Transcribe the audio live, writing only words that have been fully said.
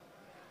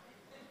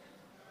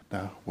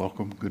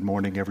Welcome. Good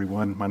morning,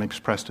 everyone. My name's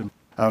Preston.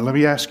 Let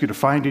me ask you to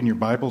find in your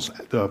Bibles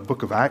the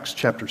book of Acts,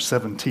 chapter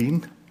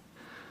 17.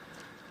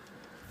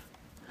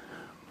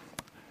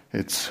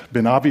 It's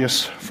been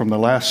obvious from the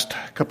last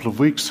couple of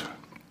weeks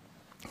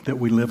that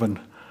we live in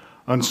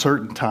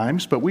uncertain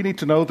times, but we need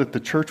to know that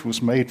the church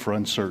was made for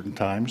uncertain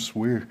times.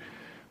 We're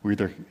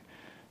the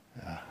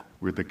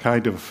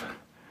kind of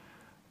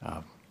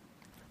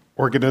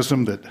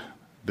organism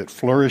that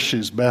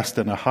flourishes best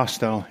in a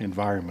hostile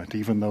environment,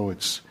 even though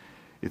it's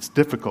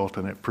difficult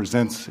and it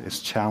presents its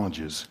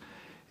challenges.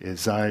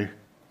 As I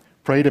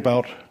prayed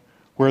about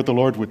where the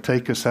Lord would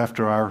take us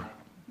after our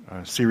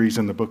series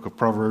in the book of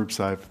Proverbs,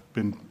 I've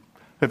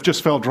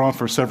just felt drawn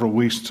for several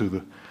weeks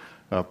to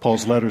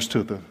Paul's letters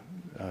to the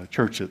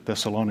church at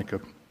Thessalonica.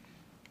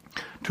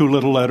 2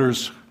 little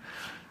letters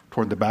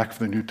toward the back of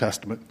the New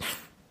Testament.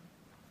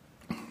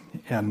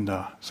 And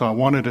so I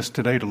wanted us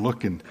today to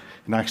look in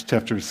Acts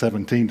chapter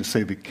 17 to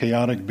say the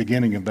chaotic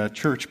beginning of that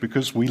church,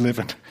 because we live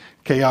in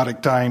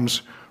chaotic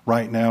times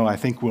right now. I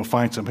think we'll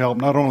find some help,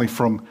 not only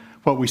from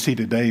what we see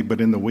today, but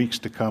in the weeks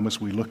to come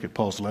as we look at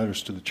Paul's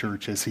letters to the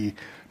church as he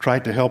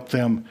tried to help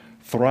them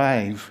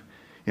thrive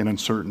in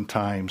uncertain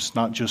times,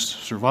 not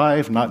just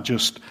survive, not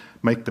just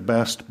make the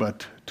best,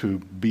 but to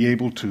be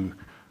able to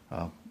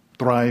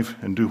thrive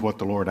and do what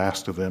the Lord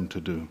asked of them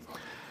to do.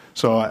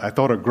 So I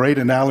thought a great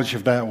analogy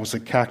of that was a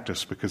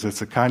cactus, because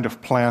it's a kind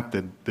of plant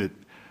that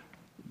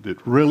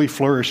really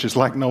flourishes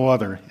like no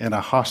other in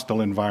a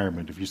hostile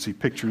environment. If you see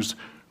pictures,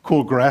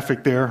 cool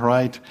graphic there,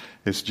 right?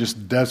 It's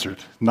just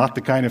desert, not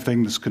the kind of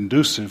thing that's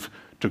conducive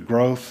to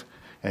growth,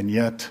 and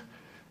yet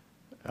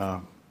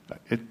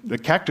the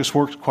cactus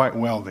works quite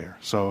well there.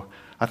 So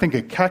I think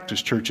a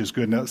cactus church is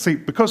good. Now, see,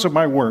 because of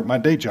my work, my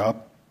day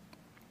job,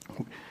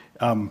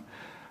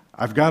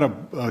 I've got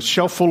a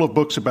shelf full of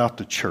books about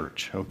the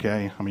church,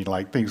 okay? I mean,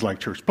 like things like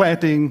church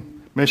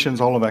planting,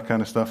 missions, all of that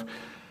kind of stuff.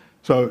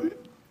 So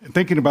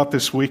thinking about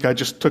this week, I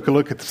just took a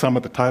look at some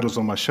of the titles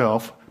on my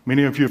shelf.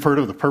 Many of you have heard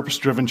of the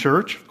Purpose-Driven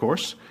Church, of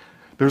course.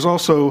 There's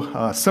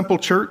also Simple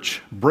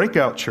Church,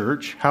 Breakout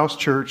Church, House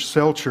Church,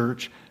 Cell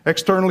Church,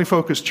 Externally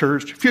Focused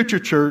Church, Future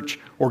Church,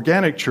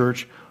 Organic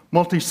Church,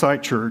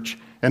 Multi-Site Church,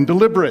 and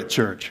Deliberate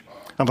Church.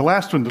 And the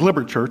last one,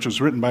 Deliberate Church, was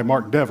written by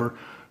Mark Dever,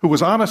 who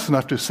was honest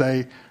enough to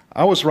say,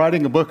 I was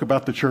writing a book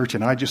about the church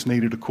and I just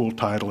needed a cool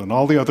title, and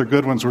all the other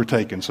good ones were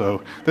taken,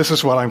 so this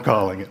is what I'm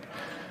calling it.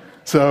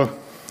 So,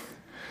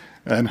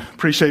 and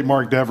appreciate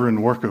Mark Dever and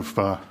the work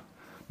of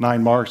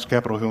 9 Marks,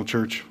 Capitol Hill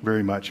Church,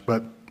 very much.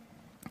 But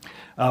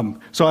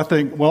so I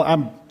think,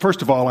 well,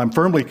 first of all, I'm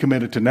firmly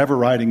committed to never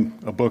writing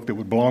a book that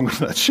would belong on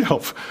that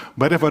shelf.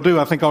 But if I do,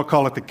 I think I'll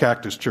call it the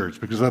Cactus Church,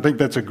 because I think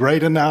that's a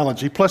great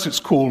analogy. Plus, it's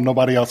cool.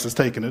 Nobody else has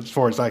taken it, as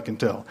far as I can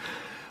tell.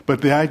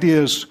 But the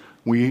idea is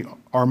we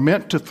are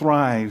meant to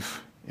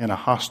thrive in a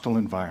hostile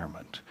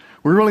environment.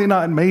 We're really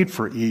not made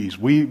for ease.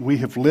 We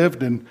have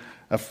lived in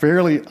a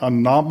fairly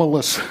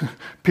anomalous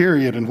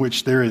period in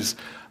which there is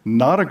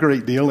not a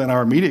great deal in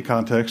our immediate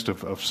context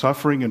of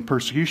suffering and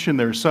persecution.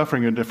 There's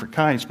suffering of different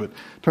kinds, but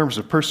in terms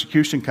of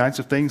persecution, kinds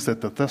of things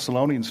that the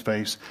Thessalonians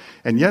face.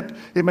 And yet,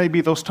 it may be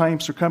those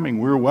times are coming.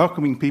 We're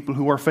welcoming people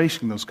who are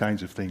facing those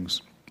kinds of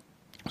things.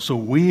 So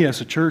we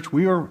as a church,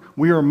 we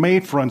are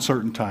made for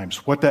uncertain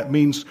times. What that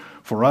means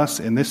for us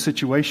in this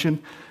situation,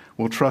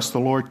 we'll trust the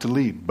Lord to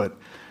lead. But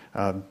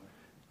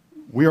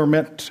we are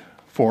meant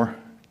for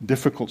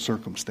difficult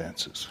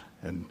circumstances.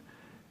 And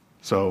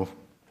so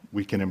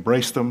we can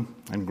embrace them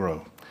and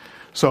grow.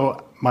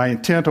 So my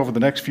intent over the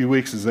next few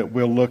weeks is that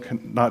we'll look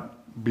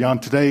not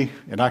beyond today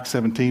in Acts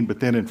 17, but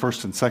then in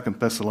 1st and 2nd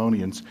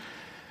Thessalonians.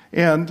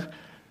 And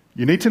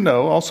you need to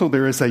know also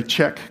there is a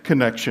Czech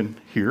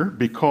connection here,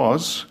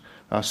 because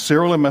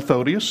Cyril and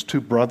Methodius, 2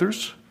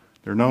 brothers,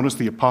 they're known as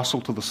the Apostle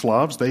to the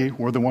Slavs. They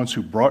were the ones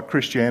who brought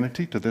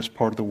Christianity to this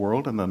part of the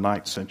world in the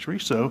 9th century.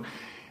 So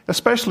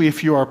especially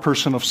if you are a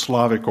person of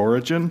Slavic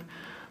origin,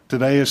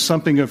 today is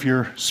something of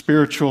your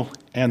spiritual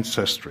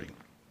ancestry.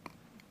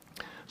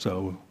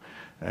 So,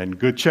 in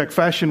good Czech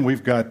fashion,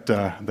 they've got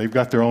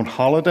their own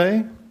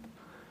holiday,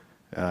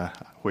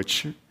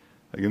 which,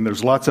 again,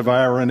 there's lots of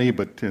irony,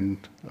 but in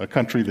a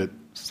country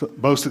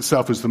that boasts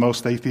itself as the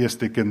most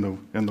atheistic in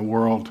the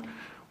world,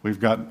 we've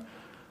got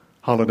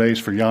holidays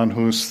for Jan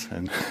Hus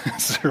and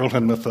Cyril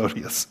and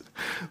Methodius.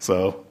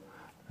 So,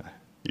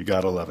 you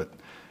gotta love it.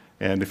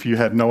 And if you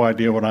had no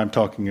idea what I'm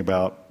talking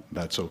about,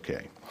 that's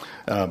okay.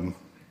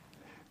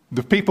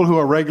 The people who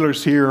are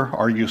regulars here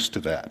are used to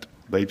that.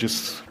 They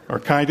just are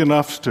kind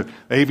enough to,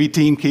 the AV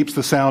team keeps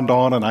the sound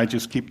on and I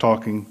just keep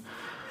talking,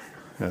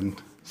 and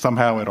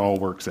somehow it all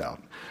works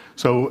out.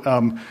 So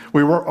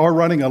we are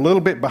running a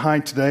little bit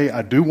behind today.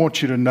 I do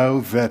want you to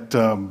know that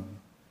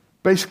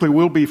basically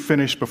we'll be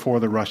finished before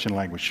the Russian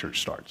language church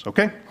starts,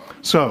 okay?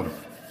 So,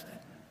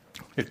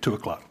 at 2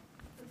 o'clock.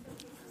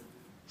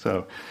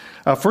 So,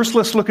 first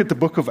let's look at the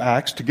book of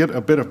Acts to get a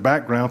bit of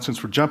background,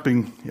 since we're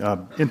jumping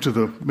into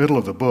the middle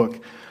of the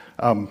book.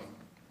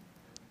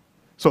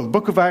 So the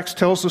book of Acts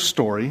tells the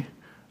story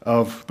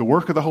of the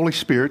work of the Holy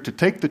Spirit to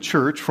take the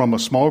church from a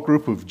small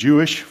group of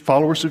Jewish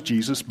followers of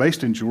Jesus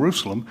based in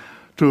Jerusalem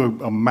to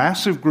a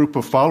massive group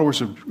of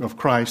followers of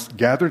Christ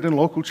gathered in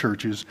local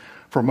churches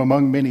from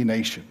among many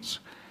nations,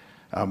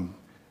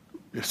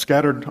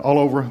 scattered all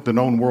over the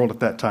known world at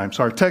that time.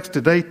 So our text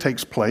today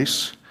takes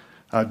place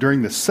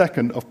during the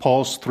second of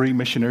Paul's 3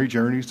 missionary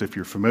journeys. If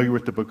you're familiar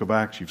with the book of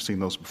Acts, you've seen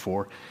those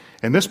before.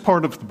 In this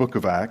part of the book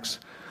of Acts,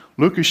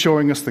 Luke is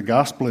showing us the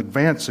gospel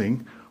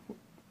advancing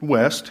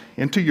west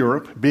into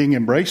Europe, being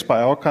embraced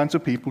by all kinds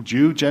of people,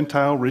 Jew,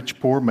 Gentile, rich,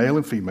 poor, male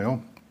and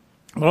female,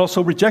 but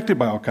also rejected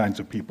by all kinds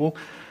of people,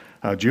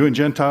 Jew and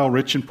Gentile,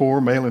 rich and poor,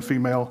 male and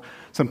female,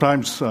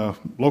 sometimes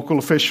local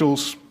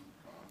officials.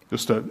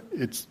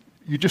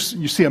 You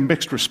see a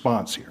mixed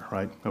response here,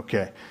 right?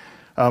 Okay.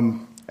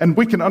 And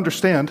we can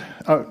understand,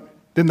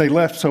 then they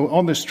left, so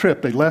on this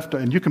trip they left,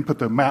 and you can put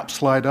the map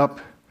slide up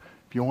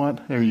if you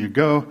want. There you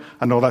go.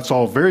 I know that's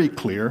all very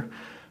clear.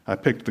 I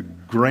picked the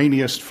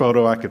grainiest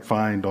photo I could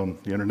find on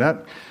the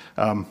internet,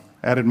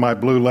 added my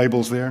blue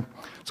labels there.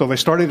 So they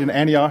started in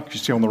Antioch, you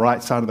see on the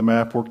right side of the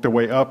map, worked their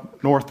way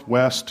up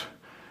northwest.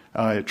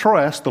 At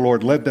Troas, the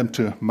Lord led them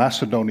to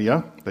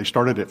Macedonia. They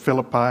started at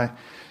Philippi,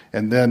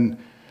 and then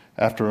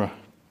after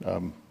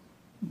a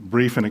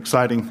brief and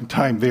exciting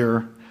time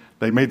there,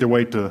 they made their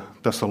way to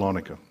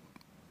Thessalonica.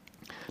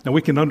 Now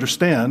we can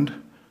understand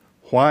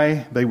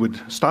why they would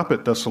stop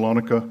at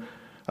Thessalonica.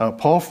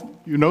 Paul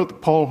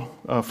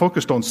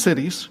focused on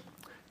cities.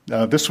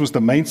 This was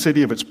the main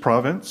city of its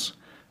province.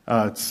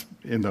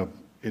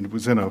 It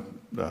was in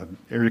an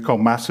area called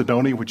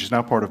Macedonia, which is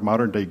now part of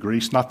modern-day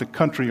Greece. Not the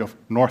country of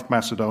North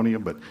Macedonia,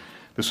 but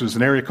this was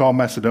an area called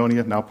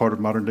Macedonia, now part of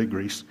modern-day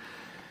Greece.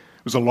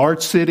 It was a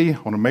large city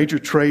on a major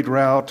trade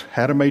route,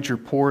 had a major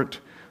port,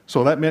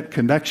 so that meant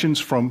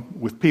connections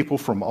with people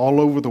from all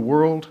over the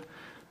world.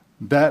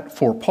 That,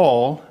 for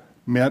Paul,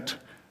 meant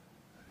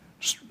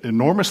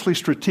enormously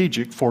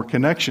strategic for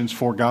connections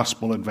for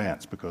gospel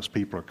advance, because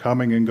people are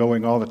coming and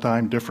going all the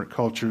time, different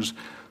cultures.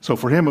 So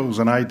for him, it was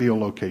an ideal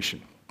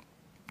location.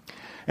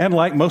 And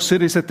like most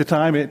cities at the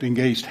time, it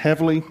engaged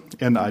heavily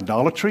in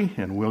idolatry,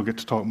 and we'll get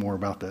to talk more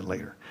about that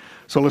later.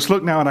 So let's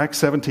look now at Acts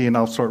 17, and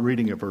I'll start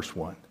reading at verse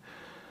 1.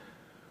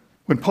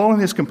 When Paul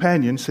and his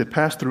companions had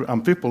passed through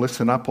Amphipolis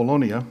and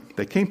Apollonia,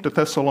 they came to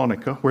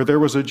Thessalonica, where there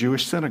was a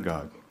Jewish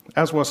synagogue.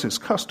 As was his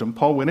custom,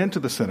 Paul went into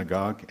the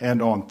synagogue,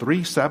 and on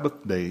 3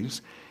 Sabbath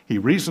days he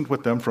reasoned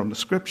with them from the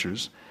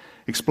Scriptures,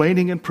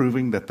 explaining and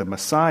proving that the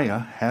Messiah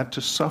had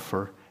to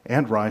suffer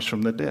and rise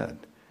from the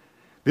dead.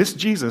 "This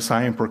Jesus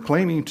I am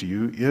proclaiming to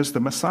you is the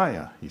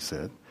Messiah," he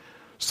said.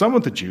 Some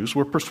of the Jews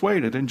were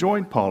persuaded and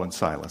joined Paul and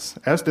Silas,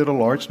 as did a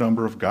large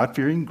number of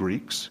God-fearing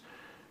Greeks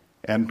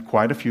and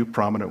quite a few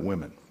prominent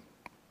women.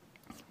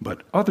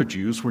 But other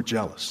Jews were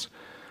jealous.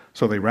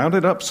 So they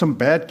rounded up some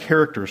bad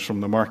characters from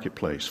the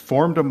marketplace,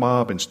 formed a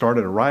mob, and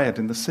started a riot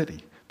in the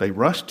city. They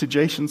rushed to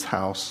Jason's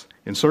house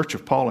in search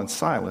of Paul and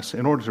Silas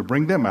in order to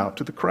bring them out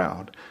to the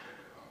crowd.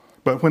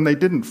 But when they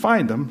didn't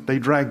find them, they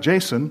dragged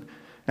Jason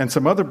and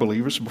some other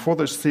believers before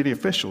the city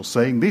officials,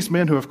 saying, "These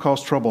men who have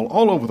caused trouble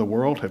all over the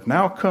world have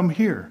now come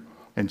here,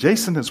 and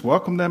Jason has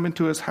welcomed them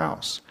into his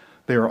house.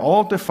 They are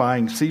all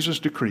defying Caesar's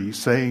decree,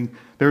 saying,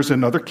 'There's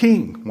another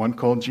king, one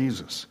called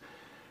Jesus.'"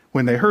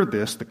 When they heard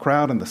this, the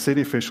crowd and the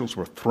city officials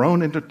were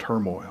thrown into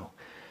turmoil.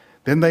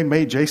 Then they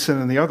made Jason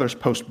and the others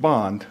post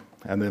bond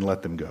and then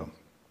let them go.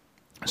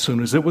 As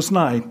soon as it was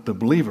night, the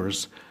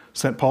believers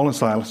sent Paul and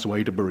Silas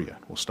away to Berea.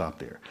 We'll stop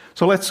there.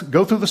 So let's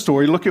go through the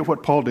story, look at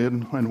what Paul did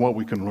and what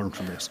we can learn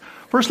from this.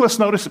 First, let's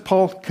notice that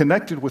Paul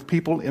connected with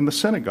people in the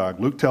synagogue.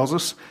 Luke tells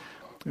us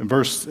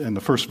in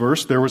the first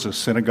verse, there was a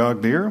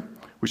synagogue there,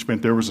 which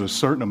meant there was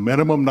a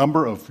minimum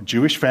number of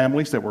Jewish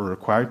families that were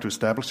required to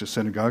establish a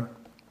synagogue.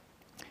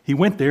 He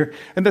went there,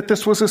 and that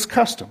this was his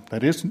custom.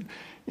 That is,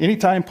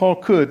 anytime Paul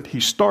could, he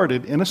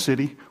started in a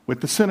city with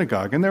the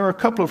synagogue. And there are a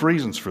couple of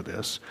reasons for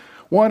this.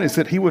 One is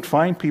that he would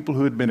find people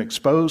who had been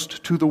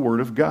exposed to the Word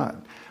of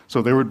God.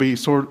 So there would be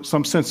some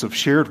sense of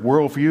shared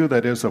worldview,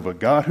 that is, of a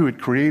God who had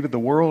created the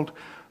world,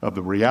 of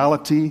the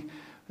reality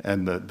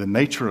and the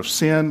nature of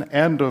sin,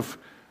 and of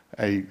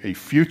a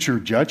future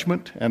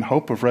judgment and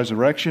hope of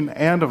resurrection,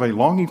 and of a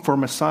longing for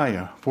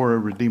Messiah, for a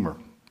Redeemer.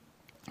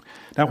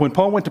 Now, when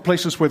Paul went to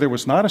places where there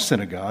was not a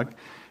synagogue,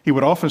 he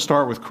would often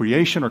start with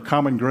creation or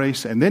common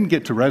grace and then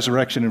get to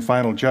resurrection and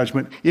final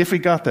judgment, if he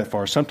got that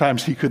far.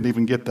 Sometimes he couldn't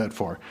even get that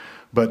far.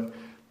 But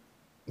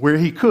where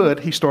he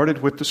could, he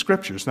started with the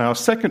Scriptures. Now, a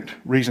second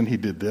reason he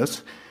did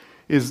this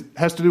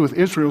has to do with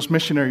Israel's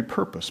missionary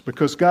purpose,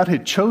 because God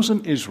had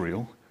chosen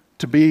Israel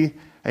to be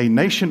a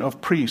nation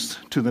of priests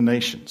to the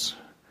nations.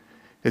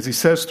 As he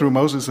says through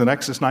Moses in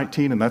Exodus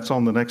 19, and that's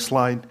on the next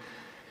slide,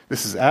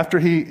 this is after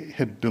he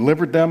had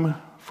delivered them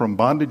from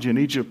bondage in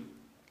Egypt.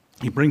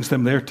 He brings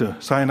them there to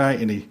Sinai,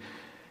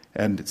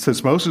 and it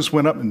says Moses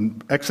went up in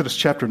Exodus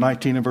chapter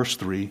 19 and verse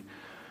 3.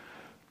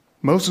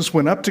 Moses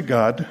went up to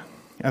God,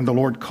 and the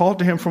Lord called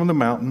to him from the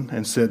mountain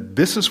and said,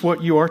 "This is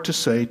what you are to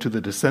say to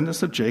the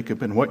descendants of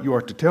Jacob, and what you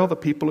are to tell the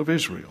people of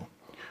Israel.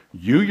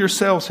 You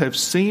yourselves have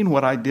seen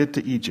what I did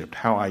to Egypt,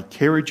 how I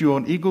carried you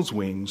on eagle's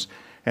wings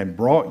and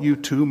brought you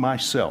to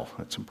myself.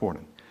 That's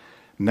important.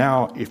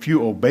 Now, if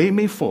you obey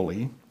me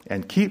fully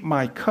and keep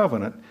my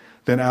covenant,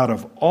 then out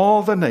of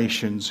all the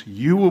nations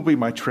you will be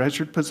my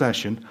treasured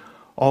possession,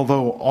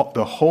 although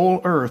the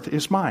whole earth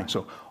is mine.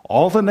 So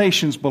all the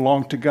nations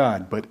belong to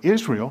God, but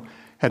Israel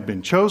had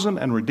been chosen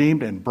and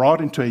redeemed and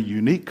brought into a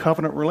unique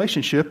covenant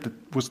relationship.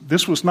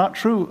 This was not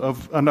true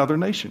of another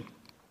nation.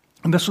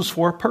 And this was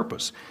for a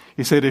purpose.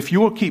 He said, if you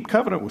will keep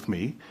covenant with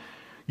me,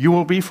 you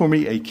will be for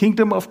me a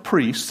kingdom of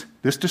priests.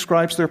 This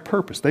describes their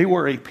purpose. They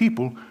were a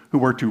people who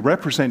were to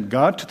represent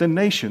God to the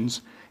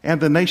nations and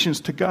the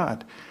nations to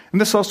God. And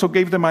this also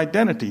gave them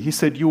identity. He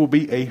said, you will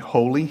be a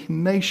holy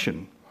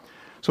nation.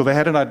 So they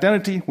had an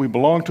identity. We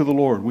belong to the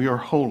Lord. We are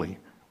holy.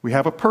 We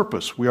have a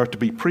purpose. We are to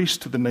be priests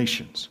to the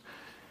nations.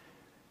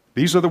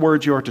 These are the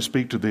words you are to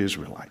speak to the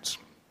Israelites.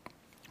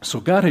 So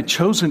God had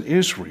chosen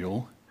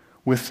Israel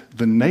with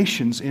the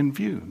nations in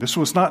view. This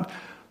was not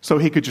so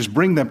he could just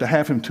bring them to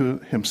have him to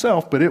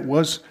himself, but it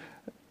was,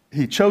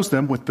 he chose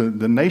them with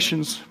the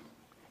nations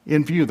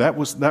in view. That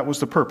was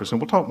the purpose. And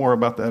we'll talk more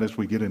about that as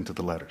we get into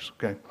the letters,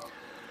 okay?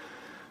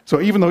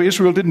 So even though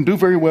Israel didn't do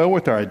very well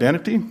with their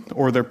identity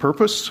or their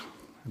purpose,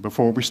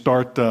 before we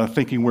start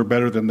thinking we're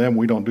better than them,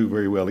 we don't do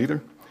very well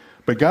either.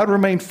 But God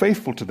remained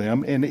faithful to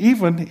them, and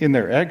even in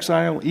their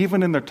exile,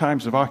 even in their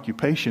times of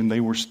occupation, they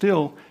were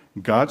still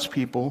God's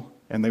people,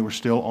 and they were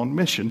still on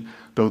mission,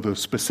 though the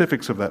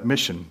specifics of that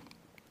mission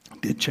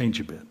did change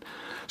a bit.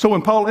 So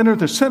when Paul entered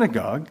the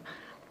synagogue,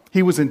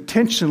 he was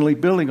intentionally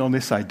building on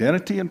this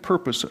identity and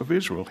purpose of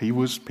Israel. He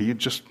had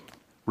just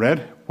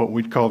read what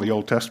we'd call the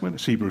Old Testament,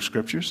 it's Hebrew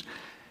Scriptures,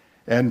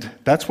 and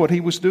that's what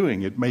he was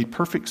doing. It made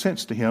perfect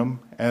sense to him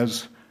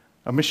as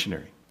a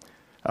missionary.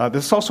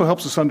 This also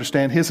helps us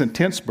understand his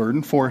intense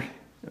burden for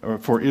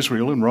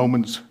Israel in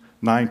Romans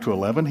 9 to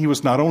 11. He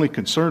was not only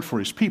concerned for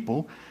his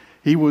people,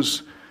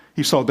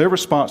 he saw their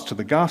response to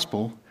the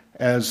gospel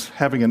as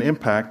having an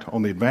impact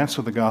on the advance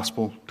of the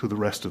gospel to the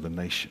rest of the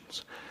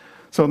nations.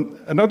 So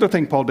another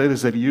thing Paul did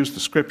is that he used the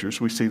Scriptures.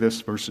 We see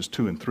this verses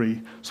 2 and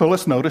 3. So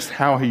let's notice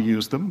how he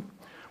used them.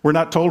 We're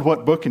not told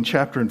what book and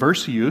chapter and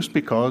verse he used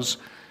because,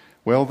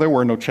 well, there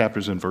were no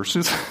chapters and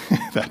verses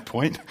at that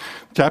point.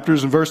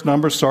 Chapters and verse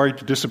numbers, sorry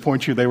to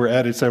disappoint you, they were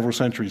added several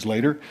centuries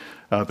later.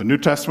 The New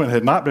Testament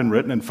had not been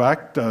written. In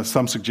fact,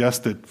 some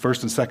suggest that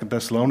 1st and 2nd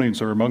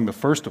Thessalonians are among the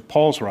first of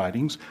Paul's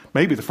writings,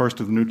 maybe the first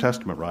of the New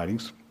Testament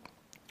writings.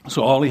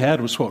 So all he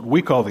had was what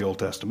we call the Old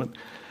Testament.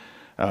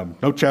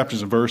 No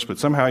chapters and verse, but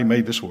somehow he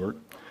made this work.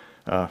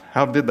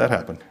 How did that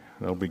happen?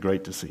 That'll be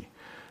great to see.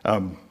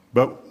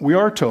 But we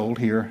are told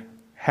here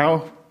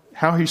how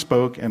he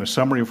spoke and a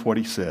summary of what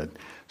he said.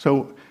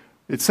 So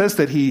it says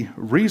that he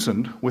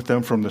reasoned with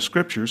them from the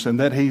Scriptures, and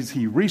that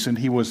he reasoned,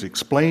 he was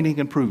explaining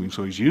and proving.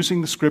 So he's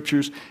using the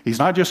Scriptures. He's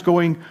not just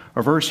going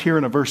a verse here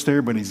and a verse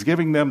there, but he's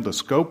giving them the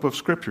scope of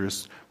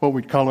Scriptures, what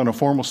we'd call in a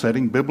formal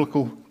setting,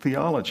 biblical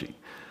theology.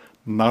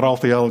 Not all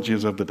theology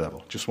is of the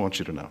devil, just want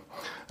you to know.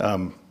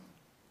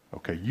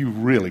 Okay, you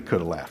really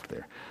could have laughed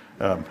there.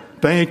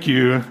 Thank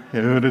you.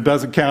 It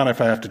doesn't count if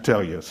I have to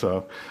tell you.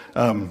 So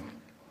the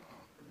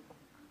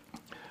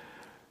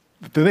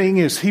thing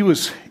is, he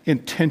was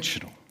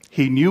intentional.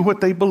 He knew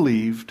what they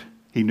believed,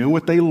 he knew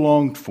what they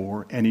longed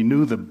for, and he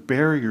knew the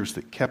barriers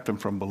that kept them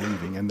from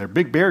believing. And their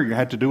big barrier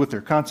had to do with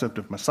their concept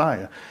of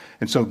Messiah.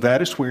 And so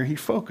that is where he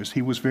focused.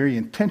 He was very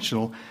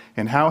intentional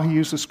in how he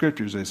used the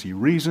Scriptures as he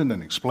reasoned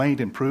and explained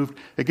and proved.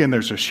 Again,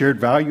 there's a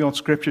shared value on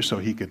Scripture, so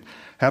he could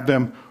have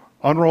them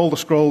unroll the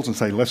scrolls and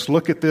say, let's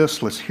look at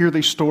this, let's hear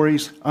these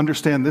stories,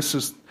 understand this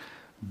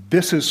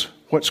is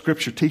what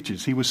Scripture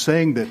teaches. He was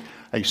saying that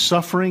a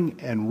suffering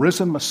and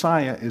risen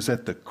Messiah is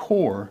at the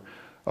core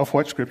of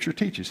what Scripture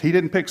teaches. He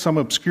didn't pick some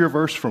obscure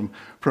verse from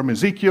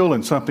Ezekiel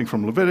and something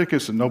from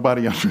Leviticus and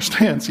nobody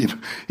understands.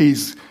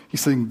 He's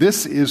saying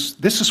this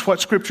is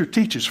what Scripture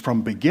teaches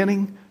from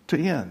beginning to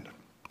end.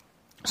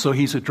 So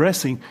he's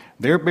addressing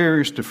their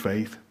barriers to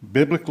faith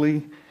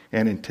biblically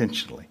and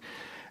intentionally.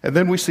 And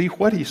then we see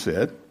what he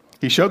said.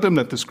 He showed them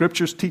that the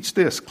Scriptures teach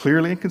this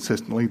clearly and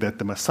consistently, that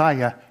the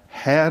Messiah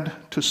had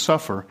to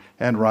suffer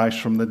and rise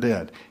from the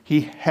dead.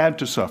 He had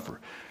to suffer.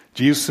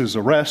 Jesus'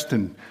 arrest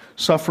and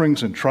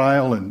sufferings and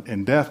trial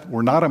and death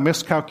were not a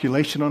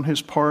miscalculation on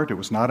his part. It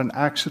was not an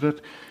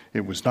accident.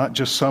 It was not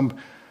just some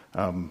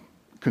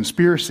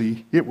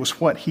conspiracy. It was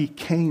what he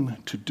came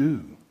to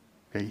do.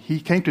 Okay?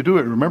 He came to do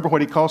it. Remember what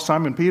he called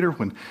Simon Peter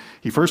when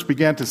he first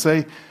began to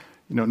say,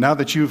 now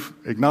that you've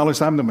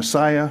acknowledged I'm the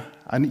Messiah,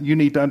 you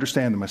need to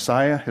understand the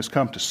Messiah has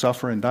come to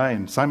suffer and die.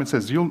 And Simon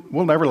says,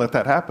 we'll never let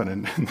that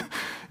happen.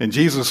 And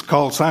Jesus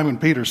called Simon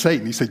Peter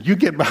Satan. He said, you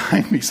get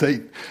behind me,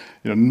 Satan.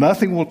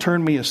 Nothing will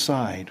turn me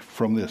aside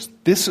from this.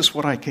 This is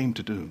what I came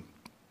to do.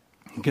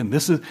 Again,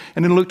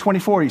 and in Luke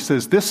 24, he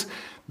says, this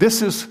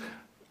is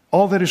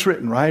all that is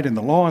written, right? In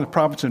the law and the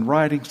prophets and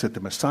writings, that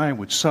the Messiah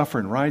would suffer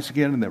and rise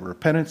again, and that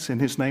repentance in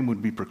his name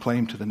would be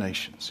proclaimed to the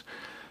nations.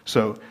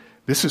 So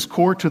this is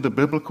core to the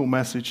biblical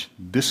message.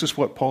 This is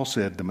what Paul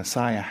said. The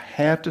Messiah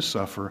had to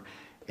suffer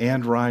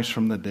and rise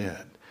from the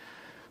dead.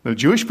 The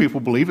Jewish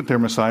people believed that their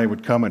Messiah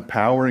would come in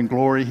power and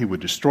glory. He would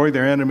destroy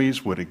their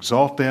enemies, would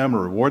exalt them,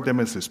 or reward them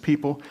as his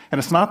people. And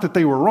it's not that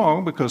they were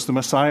wrong, because the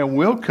Messiah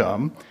will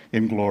come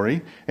in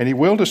glory, and he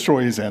will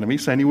destroy his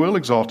enemies, and he will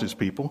exalt his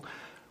people.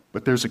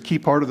 But there's a key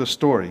part of the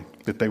story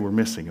that they were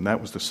missing, and that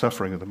was the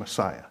suffering of the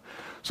Messiah.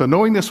 So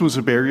knowing this was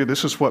a barrier,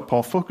 this is what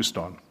Paul focused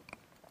on.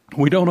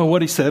 We don't know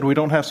what he said. We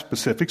don't have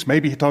specifics.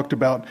 Maybe he talked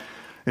about,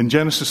 in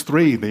Genesis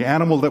 3, the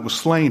animal that was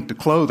slain to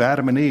clothe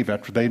Adam and Eve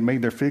after they'd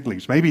made their fig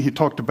leaves. Maybe he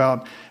talked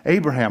about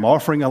Abraham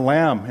offering a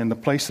lamb in the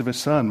place of his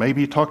son.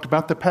 Maybe he talked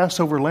about the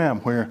Passover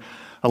lamb, where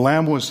a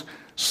lamb was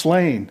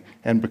slain.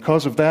 And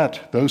because of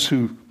that, those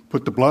who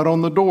put the blood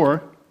on the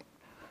door,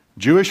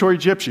 Jewish or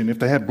Egyptian, if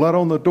they had blood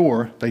on the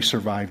door, they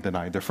survived the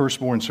night. Their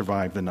firstborn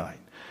survived the night.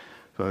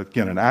 So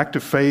again, an act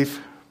of faith,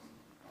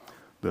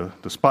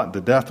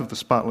 the death of the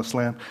spotless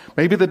lamb.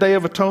 Maybe the Day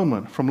of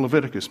Atonement from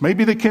Leviticus.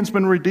 Maybe the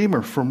kinsman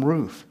redeemer from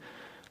Ruth.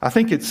 I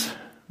think it's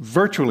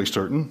virtually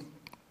certain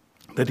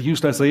that he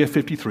used Isaiah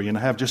 53, and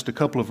I have just a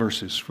couple of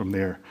verses from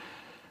there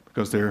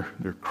because they're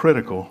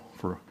critical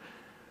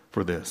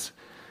for this.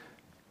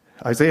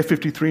 Isaiah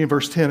 53 and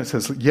verse 10, it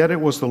says, "Yet it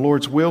was the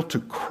Lord's will to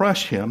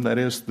crush him," that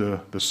is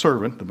the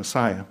servant, the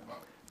Messiah,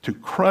 "to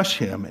crush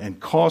him and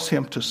cause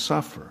him to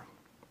suffer."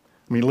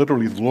 I mean,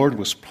 literally, the Lord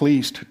was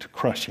pleased to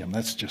crush him.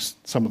 That's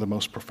just some of the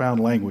most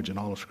profound language in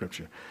all of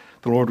Scripture.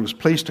 The Lord was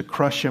pleased to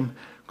crush him,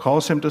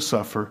 cause him to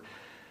suffer.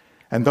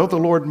 And though the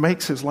Lord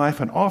makes his life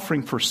an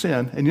offering for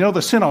sin, and you know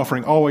the sin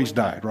offering always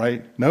died,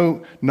 right?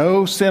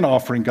 No sin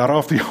offering got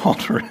off the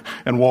altar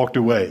and walked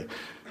away.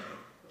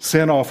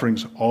 Sin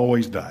offerings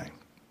always die.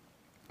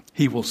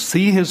 He will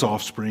see his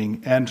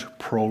offspring and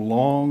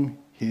prolong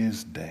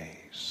his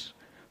days.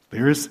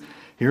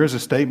 Here is a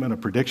statement, a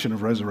prediction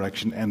of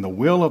resurrection, and the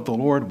will of the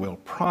Lord will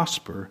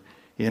prosper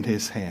in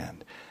his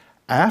hand.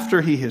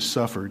 After he has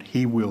suffered,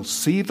 he will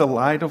see the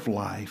light of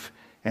life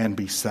and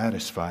be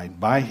satisfied.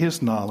 By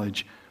his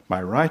knowledge,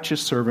 my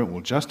righteous servant will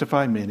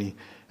justify many,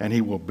 and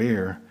he will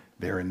bear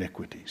their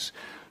iniquities.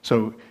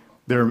 So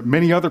there are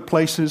many other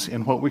places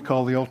in what we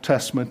call the Old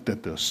Testament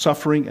that the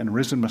suffering and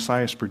risen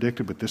Messiah is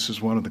predicted, but this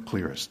is one of the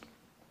clearest.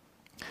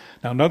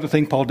 Now, another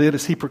thing Paul did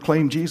is he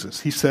proclaimed Jesus.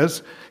 He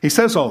says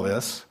all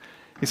this.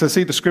 He says,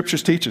 see, the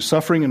Scriptures teach a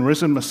suffering and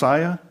risen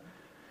Messiah.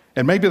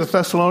 And maybe the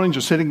Thessalonians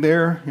are sitting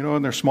there,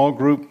 in their small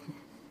group,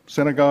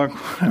 synagogue,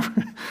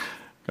 whatever,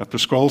 got their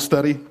scroll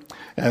study.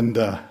 And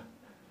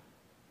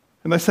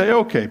they say,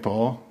 okay,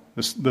 Paul,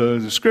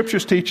 the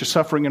Scriptures teach a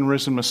suffering and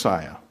risen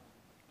Messiah.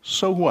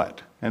 So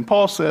what? And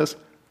Paul says,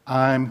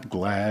 I'm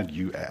glad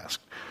you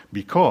asked,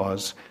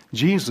 because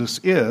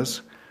Jesus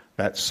is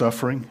that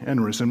suffering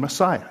and risen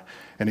Messiah.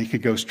 And he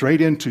could go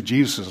straight into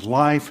Jesus'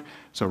 life.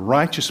 He's a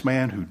righteous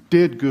man who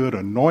did good,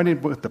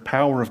 anointed with the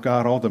power of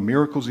God, all the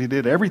miracles he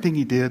did, everything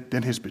he did,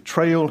 then his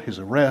betrayal, his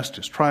arrest,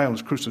 his trial,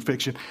 his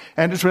crucifixion,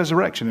 and his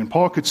resurrection. And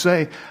Paul could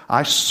say,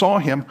 I saw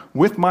him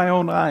with my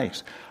own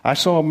eyes. I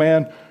saw a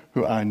man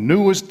who I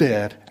knew was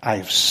dead. I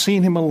have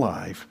seen him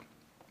alive.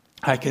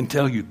 I can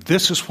tell you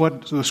this is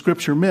what the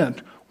Scripture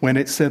meant when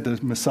it said the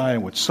Messiah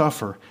would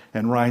suffer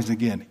and rise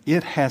again.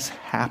 It has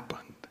happened.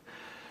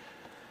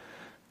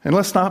 And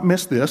let's not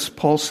miss this.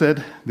 Paul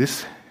said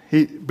this,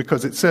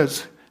 because it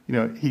says,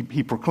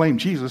 he proclaimed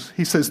Jesus.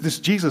 He says, this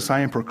Jesus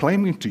I am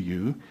proclaiming to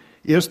you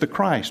is the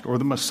Christ or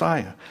the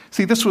Messiah.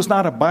 See, this was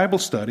not a Bible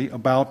study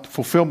about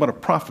fulfillment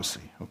of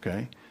prophecy,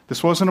 okay?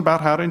 This wasn't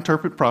about how to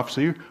interpret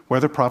prophecy,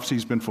 whether prophecy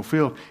has been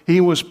fulfilled. He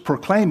was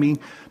proclaiming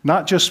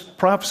not just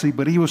prophecy,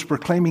 but he was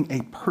proclaiming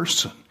a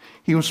person.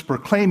 He was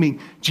proclaiming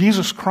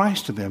Jesus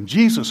Christ to them,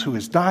 Jesus who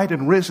has died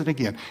and risen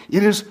again.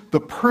 It is the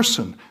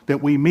person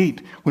that we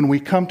meet when we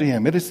come to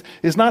him. It's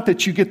not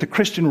that you get the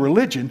Christian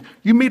religion.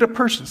 You meet a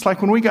person. It's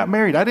like when we got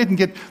married. I didn't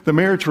get the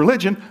marriage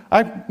religion.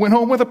 I went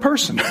home with a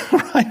person.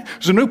 Right?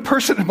 There's a new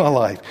person in my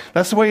life.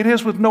 That's the way it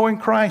is with knowing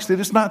Christ. It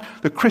is not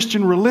the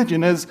Christian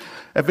religion as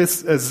if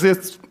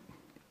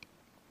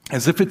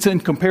it's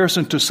in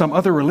comparison to some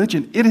other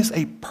religion. It is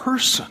a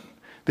person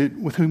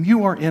with whom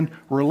you are in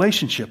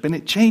relationship, and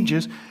it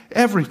changes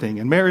everything.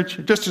 And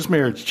marriage, just as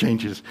marriage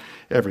changes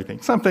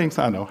everything. Some things,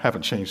 I know,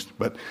 haven't changed,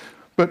 but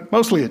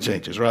mostly it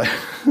changes, right?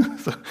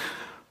 So,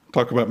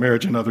 talk about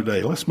marriage another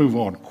day. Let's move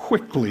on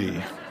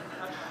quickly.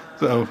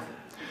 So,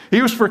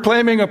 he was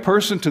proclaiming a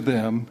person to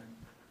them,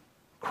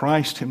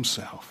 Christ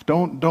himself.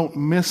 Don't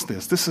miss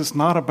this. This is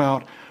not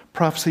about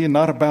prophecy and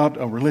not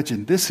about a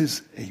religion. This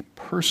is a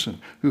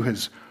person who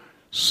has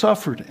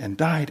suffered and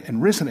died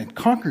and risen and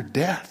conquered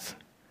death,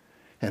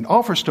 and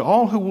offers to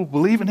all who will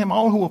believe in him,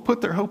 all who will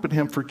put their hope in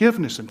him,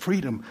 forgiveness and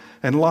freedom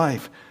and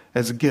life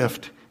as a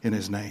gift in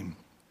his name.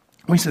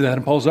 We see that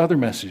in Paul's other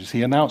messages.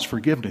 He announced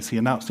forgiveness. He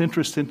announced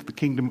entrance into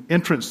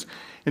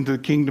the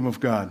kingdom of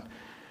God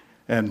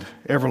and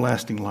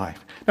everlasting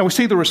life. Now we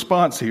see the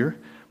response here.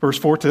 Verse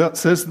 4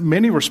 says,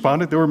 many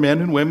responded. There were men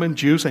and women,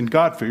 Jews and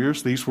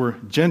God-fearers. These were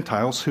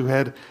Gentiles who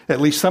had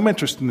at least some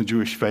interest in the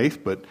Jewish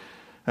faith,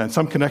 and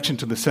some connection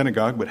to the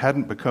synagogue, but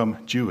hadn't become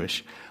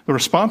Jewish. The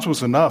response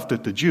was enough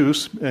that the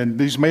Jews, and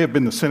these may have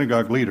been the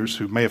synagogue leaders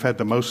who may have had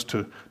the most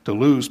to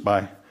lose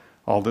by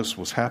all this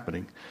was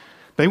happening.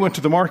 They went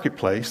to the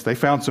marketplace. They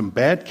found some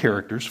bad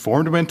characters,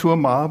 formed them into a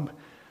mob,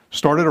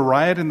 started a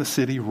riot in the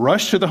city,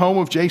 rushed to the home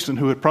of Jason,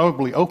 who had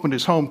probably opened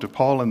his home to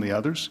Paul and the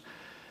others,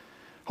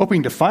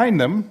 hoping to find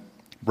them,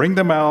 bring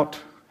them out,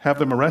 have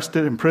them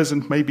arrested,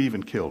 imprisoned, maybe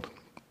even killed.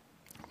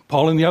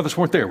 Paul and the others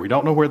weren't there. We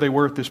don't know where they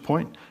were at this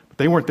point, but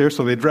they weren't there,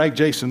 so they dragged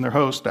Jason, their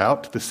host,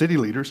 out to the city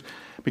leaders,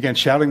 began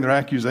shouting their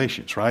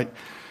accusations, right?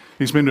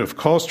 These men who have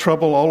caused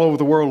trouble all over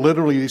the world,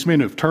 literally these men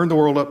who have turned the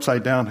world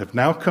upside down, have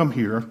now come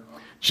here.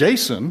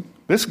 Jason,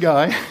 this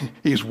guy,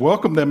 he's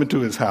welcomed them into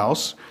his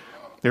house.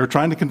 They were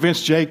trying to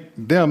convince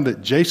them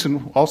that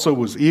Jason also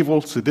was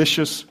evil,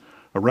 seditious,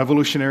 a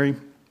revolutionary.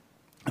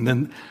 And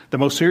then the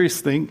most serious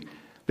thing,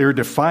 they were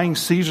defying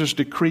Caesar's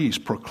decrees,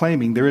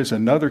 proclaiming there is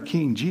another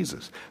king,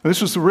 Jesus. And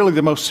this was really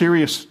the most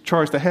serious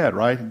charge they had,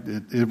 right?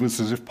 It was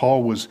as if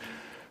Paul was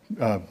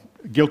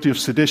guilty of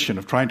sedition,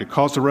 of trying to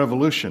cause a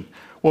revolution.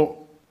 Well,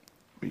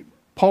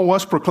 Paul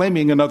was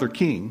proclaiming another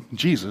king,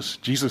 Jesus.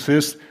 Jesus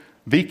is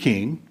the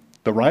king,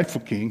 the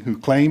rightful king, who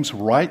claims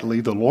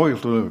rightly the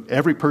loyalty of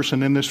every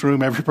person in this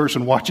room, every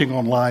person watching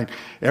online,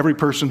 every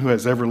person who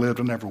has ever lived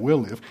and ever will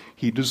live.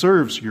 He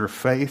deserves your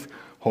faith,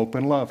 hope,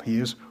 and love. He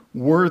is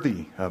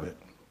worthy of it.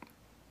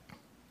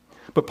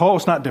 But Paul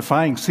is not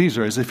defying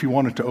Caesar as if he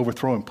wanted to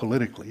overthrow him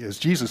politically. As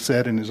Jesus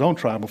said in his own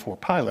trial before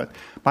Pilate,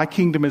 my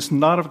kingdom is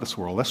not of this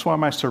world. That's why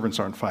my servants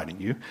aren't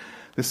fighting you.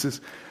 This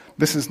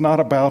is not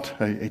about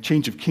a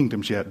change of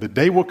kingdoms yet. The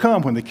day will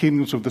come when the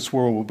kingdoms of this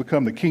world will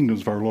become the kingdoms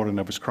of our Lord and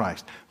of his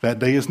Christ. That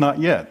day is not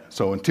yet.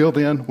 So until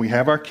then, we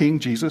have our King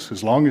Jesus.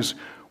 As long as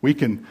we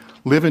can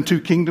live in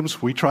two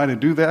kingdoms, we try to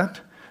do that.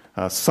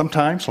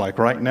 Sometimes, like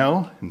right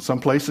now, in some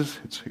places,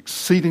 it's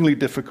exceedingly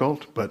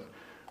difficult, but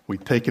we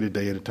take it a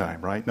day at a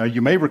time, right? Now,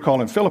 you may recall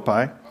in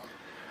Philippi,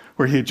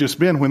 where he had just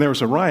been, when there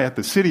was a riot,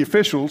 the city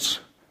officials,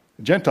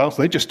 the Gentiles,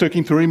 they just took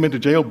him, threw him into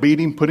jail, beat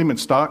him, put him in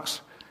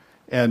stocks,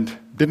 and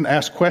didn't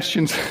ask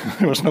questions.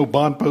 There was no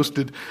bond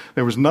posted.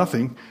 There was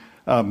nothing.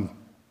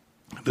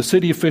 The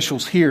city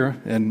officials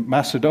here in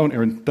Macedonia,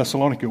 or in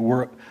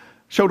Thessalonica,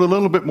 showed a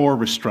little bit more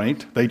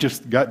restraint. They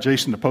just got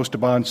Jason to post a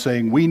bond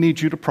saying, we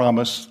need you to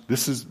promise,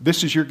 this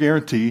is your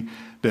guarantee,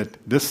 that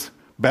this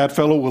bad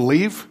fellow will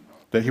leave,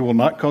 that he will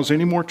not cause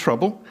any more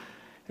trouble.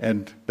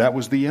 And that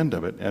was the end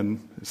of it.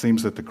 And it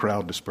seems that the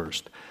crowd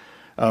dispersed.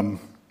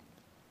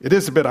 It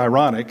is a bit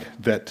ironic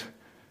that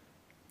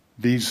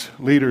these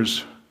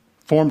leaders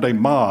formed a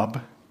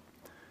mob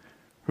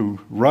who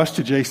rushed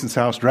to Jason's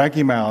house, dragged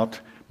him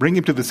out, bring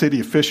him to the city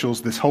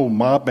officials, this whole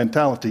mob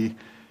mentality,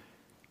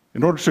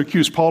 in order to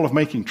accuse Paul of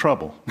making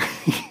trouble.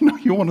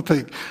 You want to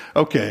think,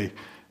 okay,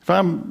 if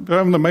I'm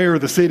the mayor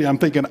of the city, I'm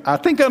thinking, I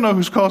think I know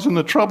who's causing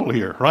the trouble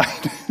here,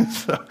 right?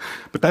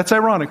 But that's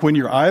ironic. When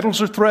your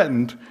idols are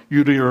threatened,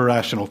 you do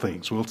irrational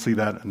things. We'll see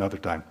that another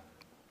time.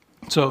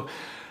 So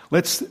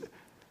let's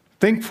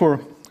think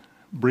for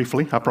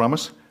briefly, I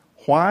promise,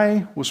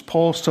 why was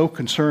Paul so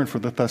concerned for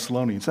the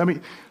Thessalonians?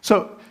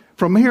 So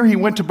from here he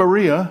went to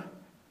Berea,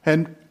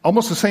 and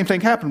almost the same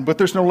thing happened, but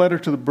there's no letter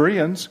to the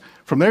Bereans.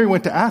 From there he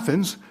went to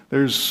Athens.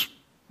 There's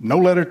no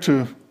letter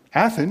to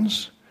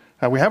Athens.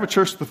 We have a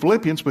church to the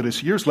Philippians, but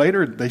it's years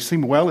later. They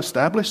seem well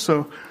established.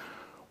 So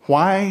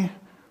why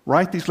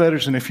write these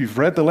letters? And if you've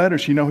read the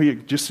letters, you know he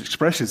just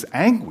expresses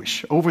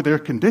anguish over their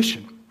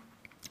condition.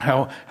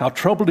 How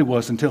troubled he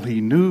was until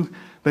he knew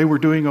they were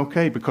doing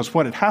okay. Because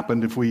what had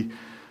happened if we...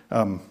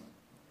 From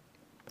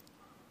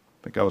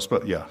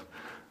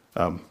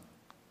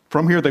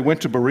here they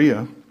went to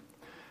Berea.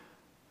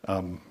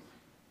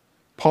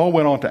 Paul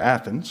went on to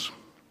Athens.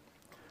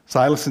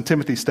 Silas and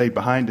Timothy stayed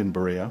behind in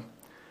Berea.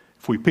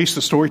 If we piece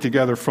the story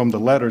together from the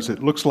letters,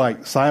 it looks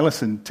like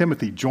Silas and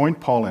Timothy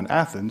joined Paul in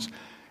Athens,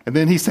 and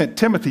then he sent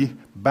Timothy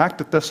back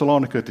to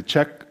Thessalonica to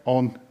check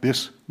on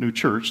this new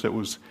church that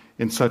was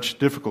in such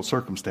difficult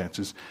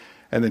circumstances.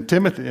 And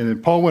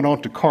then Paul went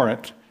on to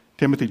Corinth.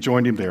 Timothy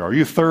joined him there. Are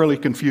you thoroughly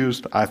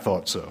confused? I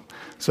thought so.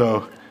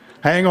 So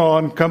hang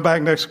on, come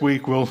back next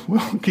week. We'll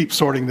keep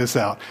sorting this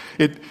out.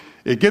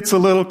 It gets a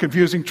little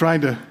confusing trying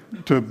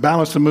to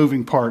balance the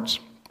moving parts,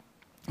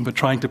 but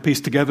trying to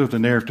piece together the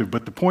narrative.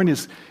 But the point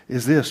is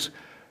this.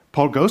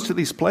 Paul goes to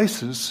these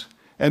places,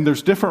 and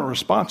there's different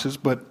responses,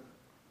 but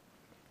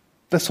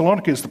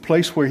Thessalonica is the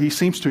place where he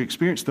seems to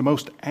experience the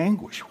most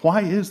anguish.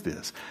 Why is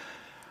this?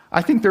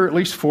 I think there are at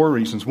least 4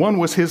 reasons. One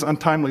was his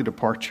untimely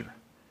departure.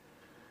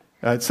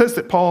 It says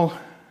that Paul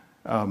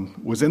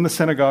was in the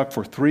synagogue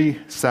for 3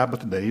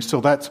 Sabbath days, so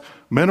that's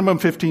minimum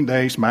 15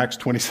 days, max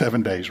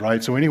 27 days,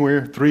 right? So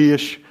anywhere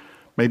 3-ish,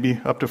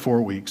 maybe up to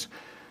 4 weeks.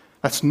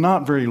 That's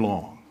not very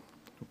long.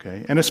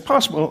 Okay, and it's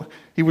possible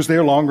he was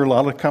there longer. A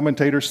lot of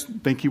commentators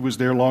think he was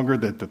there longer,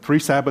 that the 3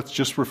 Sabbaths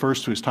just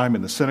refers to his time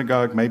in the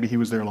synagogue. Maybe he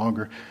was there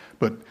longer.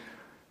 But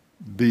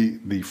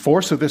the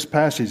force of this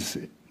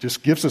passage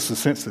just gives us a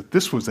sense that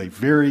this was a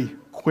very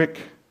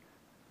quick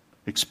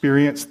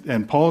experience.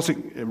 And Paul's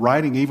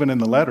writing even in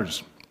the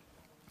letters,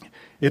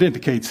 it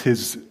indicates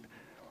his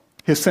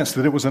sense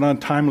that it was an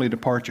untimely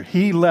departure.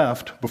 He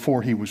left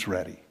before he was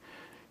ready.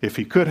 If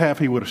he could have,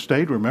 he would have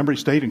stayed. Remember, he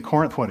stayed in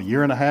Corinth, a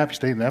year and a half? He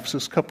stayed in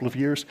Ephesus a couple of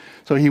years.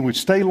 So he would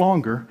stay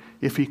longer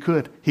if he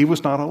could. He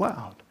was not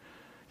allowed.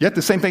 Yet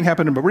the same thing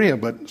happened in Berea,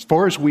 but as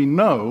far as we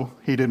know,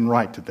 he didn't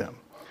write to them.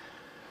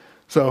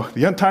 So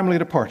the untimely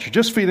departure,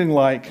 just feeling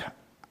like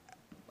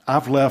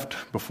I've left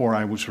before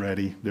I was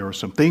ready. There were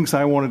some things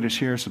I wanted to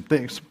share, some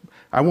things.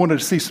 I wanted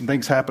to see some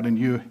things happen in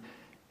you,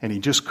 and he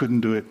just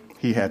couldn't do it.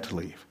 He had to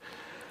leave.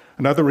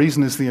 Another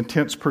reason is the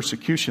intense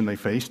persecution they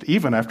faced,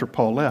 even after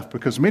Paul left,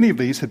 because many of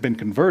these had been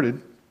converted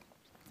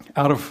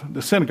out of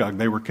the synagogue.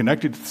 They were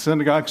connected to the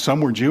synagogue. Some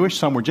were Jewish,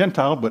 some were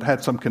Gentile, but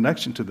had some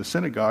connection to the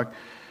synagogue.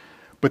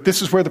 But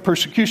this is where the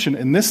persecution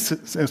in this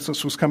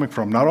instance was coming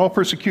from. Not all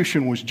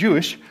persecution was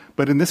Jewish,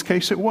 but in this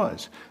case it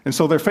was. And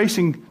so they're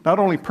facing not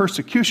only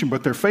persecution,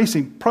 but they're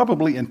facing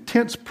probably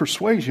intense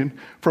persuasion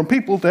from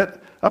people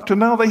that up to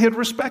now they had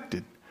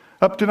respected.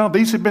 Up to now,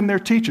 these had been their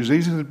teachers.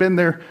 These had been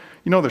their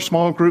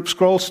small group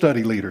scroll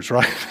study leaders,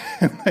 right?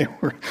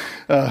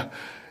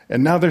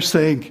 And now they're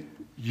saying,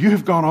 you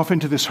have gone off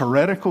into this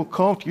heretical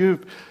cult.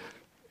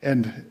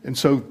 And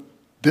so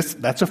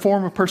that's a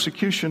form of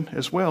persecution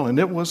as well, and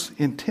it was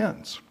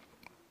intense.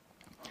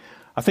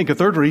 I think a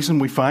third reason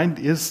we find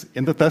is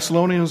in the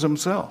Thessalonians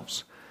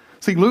themselves.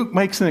 See, Luke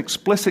makes an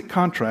explicit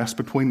contrast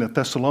between the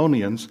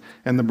Thessalonians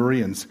and the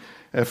Bereans.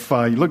 If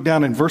you look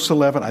down in verse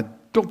 11, I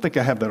don't think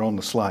I have that on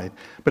the slide,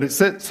 but it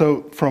said,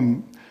 so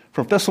from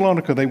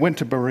Thessalonica they went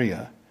to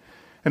Berea.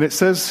 And it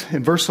says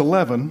in verse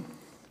 11,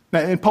 now,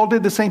 and Paul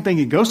did the same thing.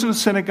 He goes to the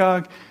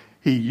synagogue,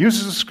 he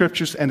uses the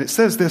scriptures, and it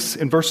says this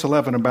in verse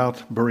 11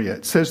 about Berea.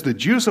 It says, the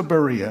Jews of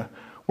Berea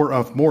were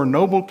of more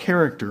noble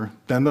character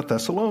than the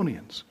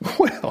Thessalonians.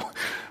 Well,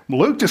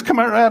 Luke just come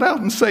right out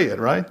and say it,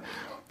 right?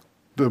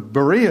 The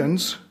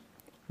Bereans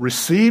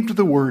received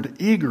the word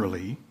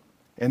eagerly,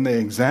 and they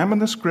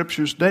examined the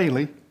scriptures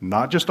daily,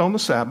 not just on the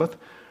Sabbath,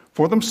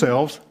 for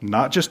themselves,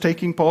 not just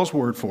taking Paul's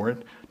word for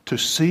it, to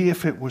see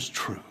if it was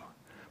true.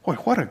 Boy,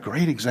 what a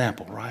great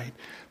example, right?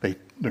 They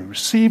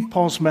received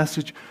Paul's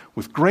message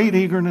with great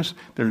eagerness.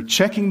 They're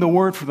checking the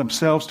word for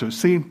themselves to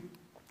see.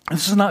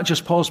 This is not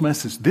just Paul's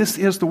message. This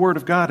is the word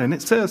of God. And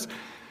it says,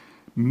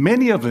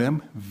 many of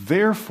them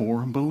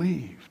therefore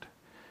believed.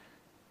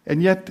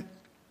 And yet,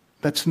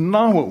 that's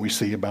not what we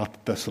see about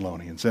the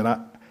Thessalonians.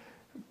 And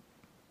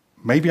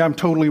maybe I'm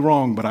totally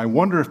wrong, but I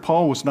wonder if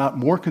Paul was not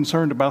more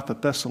concerned about the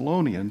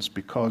Thessalonians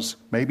because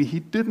maybe he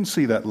didn't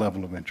see that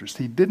level of interest.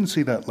 He didn't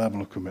see that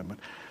level of commitment.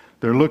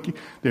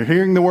 They're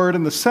hearing the word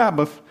in the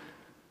Sabbath,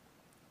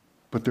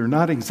 but they're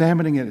not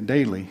examining it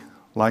daily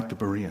like the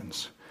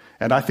Bereans.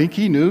 And I think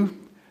he knew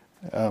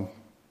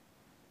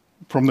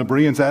from the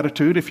Bereans'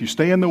 attitude, if you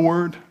stay in the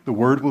word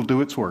will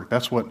do its work.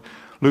 That's what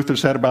Luther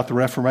said about the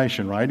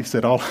Reformation, right? He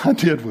said, all I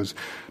did was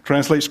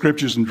translate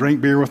scriptures and drink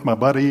beer with my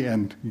buddy,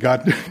 and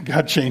God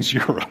changed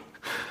Europe.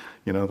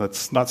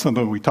 That's not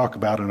something we talk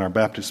about in our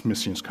Baptist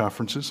Missions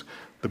conferences,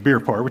 the beer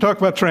part. We talk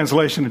about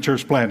translation and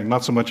church planting,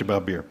 not so much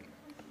about beer.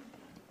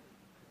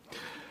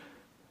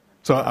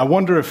 So I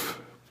wonder if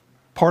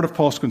part of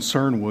Paul's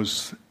concern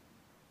was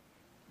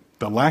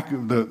the lack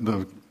of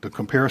the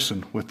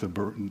comparison with the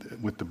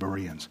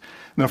Bereans.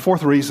 And the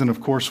fourth reason,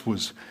 of course,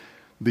 was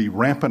the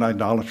rampant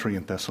idolatry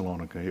in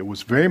Thessalonica. It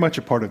was very much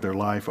a part of their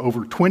life.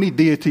 Over 20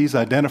 deities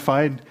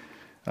identified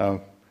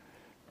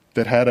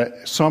that had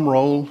some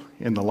role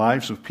in the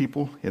lives of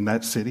people in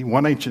that city.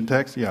 One ancient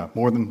text,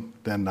 more than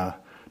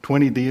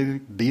 20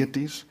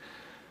 deities.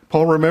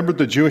 Paul remembered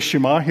the Jewish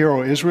Shema, Hear,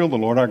 O Israel, the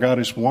Lord our God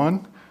is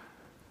one.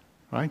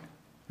 Right?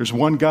 There's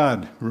one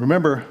God.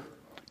 Remember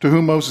to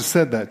whom Moses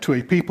said that, to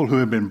a people who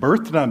had been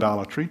birthed in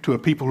idolatry, to a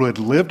people who had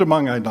lived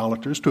among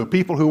idolaters, to a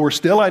people who were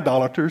still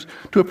idolaters,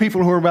 to a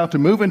people who were about to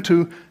move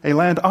into a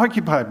land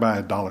occupied by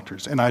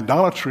idolaters. And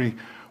idolatry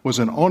was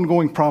an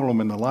ongoing problem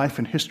in the life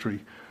and history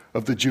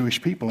of the Jewish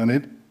people, and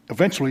it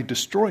eventually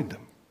destroyed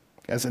them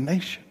as a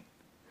nation.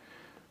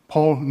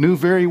 Paul knew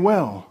very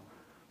well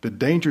the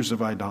dangers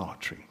of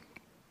idolatry.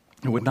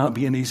 It would not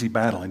be an easy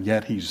battle, and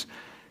yet he's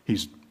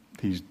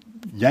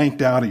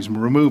yanked out, he's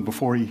removed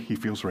before he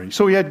feels ready.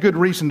 So he had good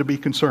reason to be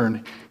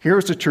concerned.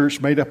 Here's a church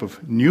made up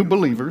of new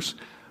believers,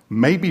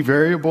 maybe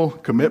variable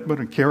commitment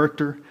and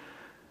character,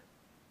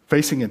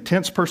 facing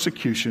intense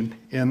persecution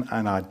in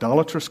an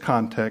idolatrous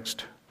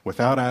context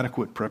without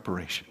adequate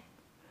preparation.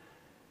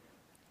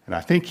 And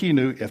I think he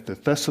knew if the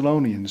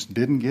Thessalonians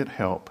didn't get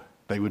help,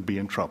 they would be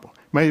in trouble.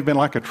 It may have been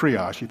like a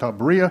triage. He thought,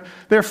 Berea,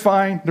 they're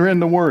fine, they're in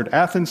the Word.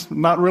 Athens,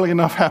 not really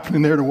enough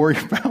happening there to worry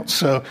about.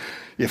 So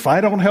if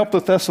I don't help the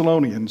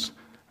Thessalonians,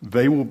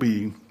 they will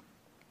be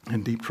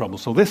in deep trouble.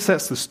 So this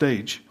sets the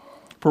stage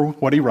for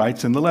what he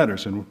writes in the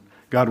letters. And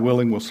God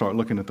willing, we'll start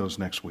looking at those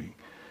next week.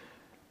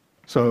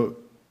 So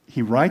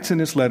he writes in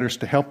his letters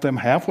to help them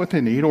have what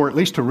they need, or at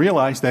least to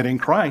realize that in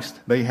Christ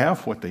they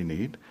have what they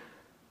need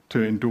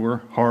to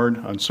endure hard,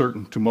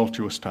 uncertain,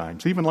 tumultuous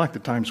times, even like the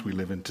times we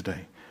live in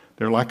today.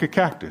 They're like a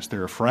cactus.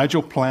 They're a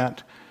fragile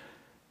plant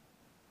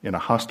in a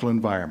hostile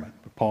environment.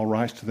 But Paul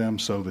writes to them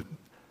so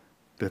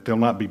that they'll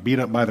not be beat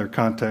up by their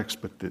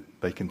context, but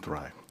that they can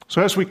thrive.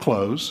 So as we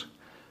close,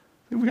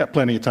 We've got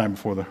plenty of time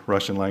before the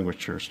Russian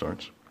language tour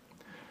starts.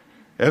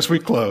 As we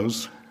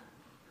close,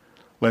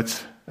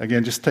 let's,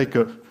 again, just think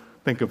of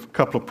a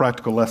couple of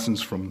practical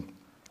lessons from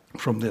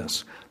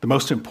this. The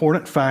most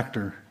important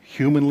factor,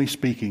 humanly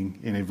speaking,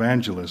 in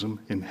evangelism,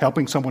 in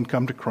helping someone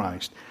come to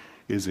Christ,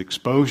 is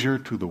exposure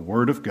to the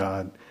Word of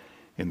God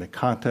in the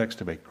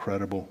context of a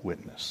credible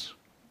witness.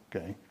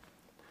 Okay?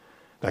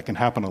 That can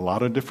happen a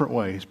lot of different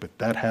ways, but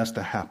that has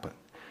to happen.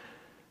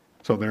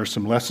 So there are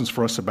some lessons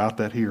for us about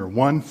that here.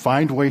 One,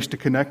 find ways to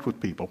connect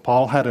with people.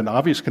 Paul had an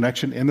obvious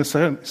connection in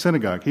the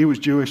synagogue. He was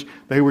Jewish,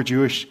 they were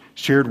Jewish,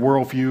 shared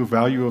worldview,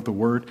 value of the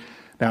Word.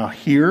 Now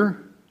here,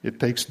 there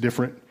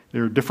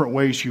are different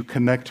ways you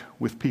connect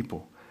with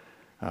people.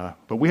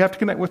 But we have to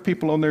connect with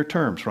people on their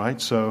terms,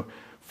 right? So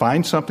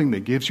find something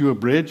that gives you a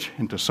bridge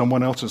into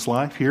someone else's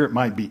life. Here it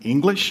might be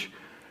English.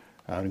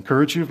 I'd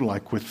encourage you,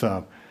 like with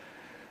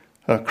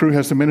Crew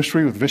has the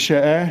ministry with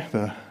Visha,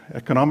 the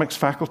economics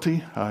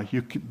faculty.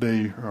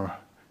 They are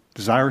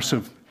desirous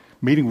of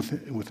meeting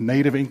with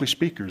native English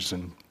speakers,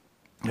 and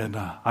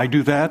I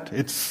do that.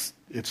 It's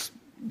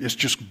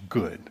just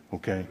good.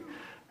 Okay,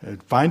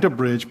 find a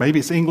bridge. Maybe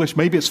it's English.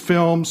 Maybe it's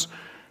films.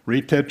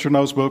 Read Ted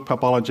Turnow's book,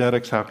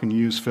 Apologetics. How can you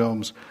use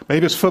films?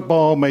 Maybe it's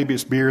football. Maybe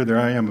it's beer. There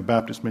I am, a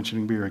Baptist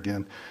mentioning beer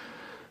again.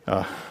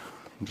 I'm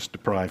just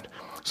deprived.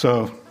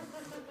 So,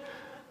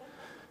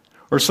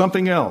 or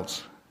something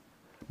else.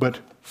 But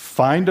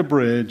find a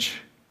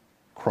bridge,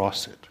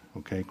 cross it,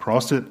 okay?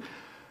 Cross it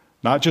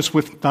not just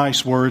with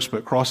nice words,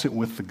 but cross it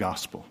with the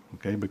gospel,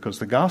 okay? Because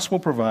the gospel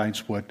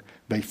provides what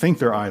they think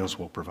their idols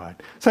will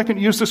provide. Second,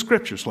 use the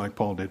scriptures like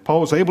Paul did.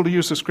 Paul was able to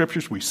use the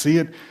scriptures. We see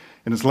it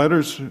in his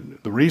letters.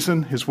 The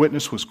reason his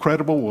witness was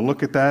credible, we'll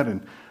look at that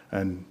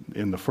and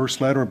in the first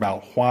letter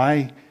about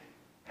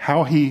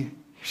how he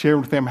shared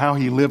with them, how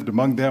he lived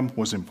among them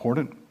was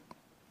important.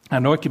 I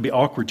know it can be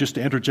awkward just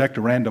to interject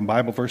a random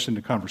Bible verse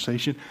into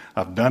conversation.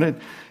 I've done it.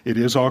 It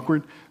is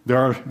awkward.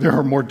 There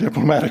are more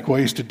diplomatic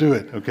ways to do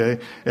it, okay?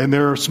 And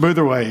there are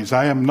smoother ways.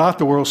 I am not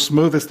the world's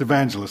smoothest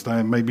evangelist. I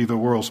am maybe the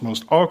world's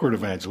most awkward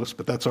evangelist,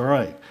 but that's all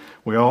right.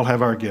 We all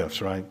have our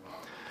gifts, right?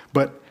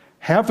 But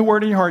have the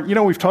word in your heart. You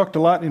know, we've talked a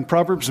lot in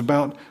Proverbs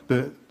about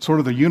the sort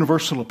of the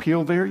universal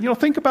appeal there. You know,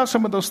 think about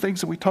some of those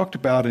things that we talked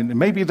about, and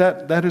maybe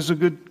that is a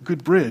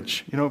good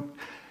bridge. You know,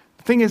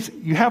 the thing is,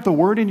 you have the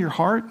word in your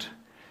heart,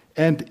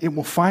 and it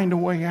will find a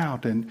way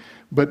out.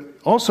 But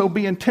also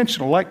be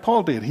intentional, like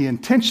Paul did. He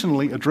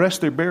intentionally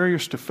addressed their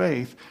barriers to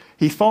faith.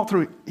 He thought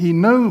through, he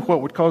knew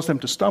what would cause them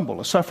to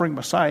stumble, a suffering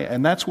Messiah,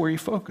 and that's where he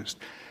focused.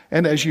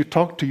 And as you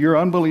talk to your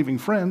unbelieving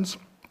friends,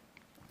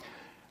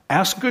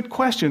 ask good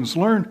questions.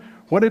 Learn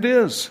what it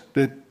is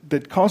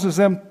that causes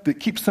them, that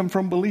keeps them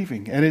from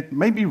believing. And it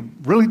may be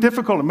really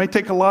difficult. It may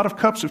take a lot of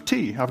cups of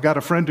tea. I've got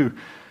a friend who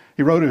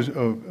he wrote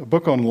a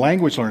book on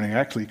language learning,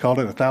 actually. He called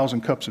it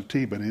 1,000 Cups of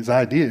Tea. But his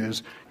idea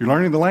is you're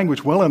learning the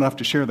language well enough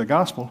to share the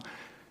gospel.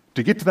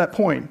 To get to that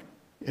point,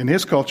 in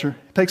his culture,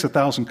 it takes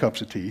 1,000 cups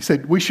of tea. He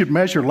said we should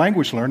measure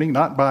language learning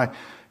not by,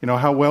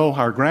 how well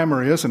our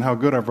grammar is and how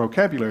good our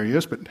vocabulary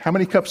is, but how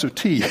many cups of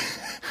tea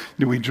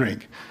do we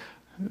drink?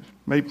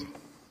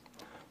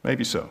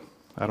 Maybe so.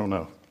 I don't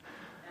know.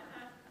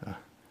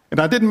 And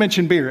I didn't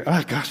mention beer.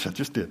 Oh, gosh, I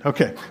just did.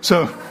 Okay,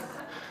 so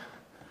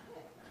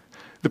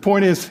the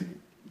point is,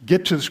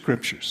 get to the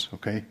scriptures,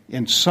 okay?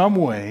 In some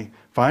way,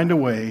 find a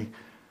way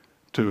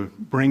to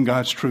bring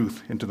God's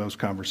truth into those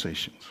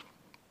conversations.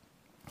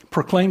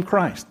 Proclaim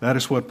Christ. That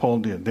is what Paul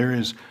did. There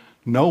is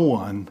no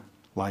one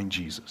like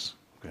Jesus,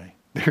 okay?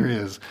 There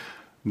is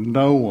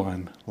no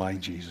one like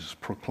Jesus.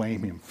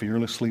 Proclaim him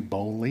fearlessly,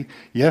 boldly.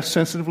 Yes,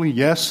 sensitively.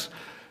 Yes,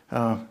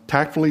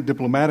 tactfully,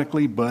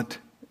 diplomatically. But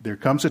there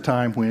comes a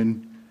time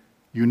when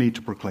you need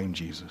to proclaim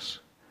Jesus.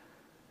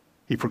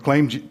 He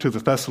proclaimed to the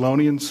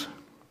Thessalonians,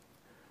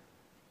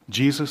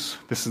 Jesus,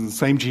 this is the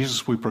same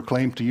Jesus we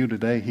proclaim to you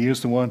today. He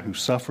is the one who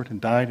suffered and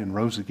died and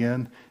rose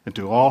again. And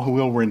to all who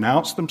will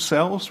renounce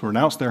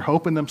their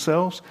hope in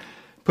themselves,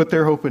 put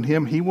their hope in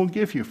him, he will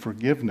give you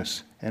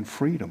forgiveness and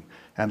freedom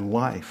and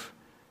life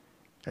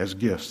as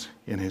gifts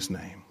in his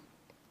name.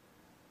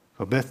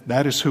 So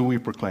that is who we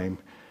proclaim.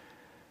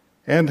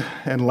 And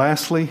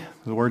lastly,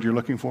 the word you're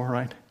looking for,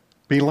 right?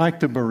 Be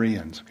like the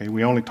Bereans. Okay,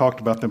 we only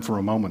talked about them for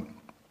a moment.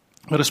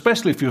 But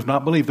especially if you have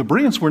not believed. The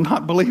Bereans were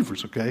not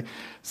believers, okay?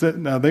 So,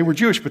 now, they were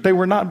Jewish, but they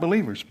were not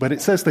believers. But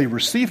it says they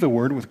received the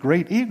word with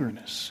great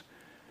eagerness.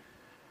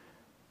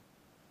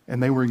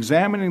 And they were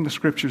examining the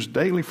scriptures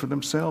daily for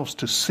themselves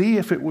to see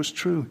if it was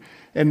true.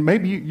 And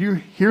maybe you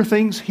hear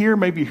things here,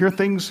 maybe you hear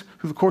things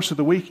through the course of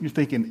the week, and you're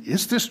thinking,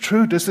 is this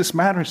true? Does this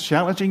matter? It's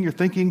challenging. You're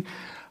thinking,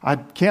 I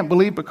can't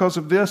believe because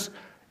of this.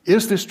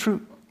 Is this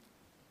true?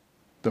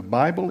 The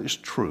Bible is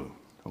true,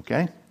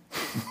 okay?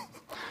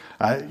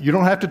 You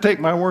don't have to take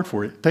my word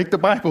for it. Take the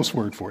Bible's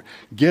word for it.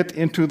 Get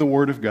into the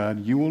Word of God.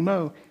 You will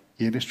know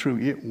it is true.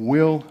 It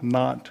will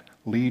not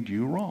lead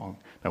you wrong.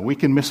 Now, we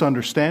can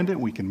misunderstand it.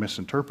 We can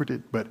misinterpret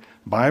it. But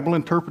Bible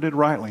interpreted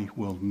rightly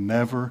will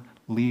never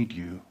lead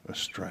you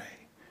astray.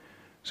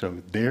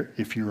 So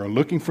if you are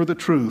looking for the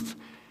truth,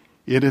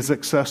 it is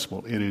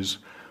accessible. It is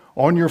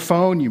on your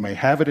phone. You may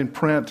have it in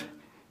print.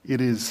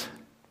 It is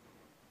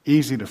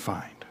easy to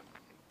find.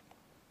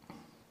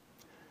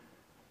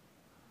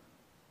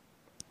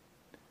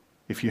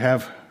 If you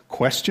have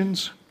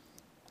questions,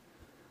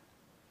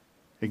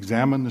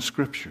 examine the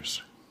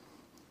Scriptures.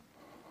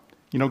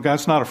 You know,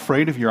 God's not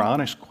afraid of your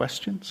honest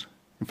questions.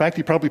 In fact,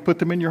 He probably put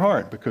them in your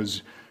heart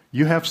because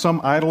you have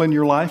some idol in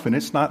your life and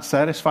it's not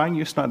satisfying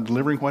you. It's not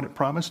delivering what it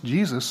promised.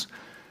 Jesus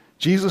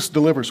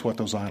delivers what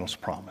those idols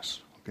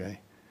promise. Okay?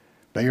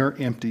 They are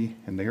empty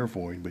and they are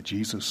void, but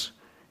Jesus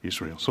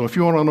is real. So if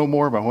you want to know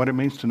more about what it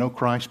means to know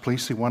Christ,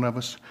 please see one of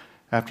us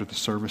after the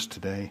service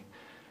today.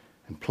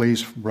 And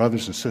please,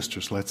 brothers and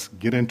sisters, let's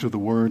get into the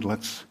Word.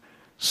 Let's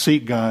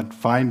seek God,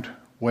 find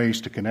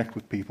ways to connect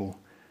with people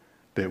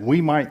that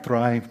we might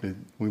thrive, that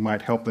we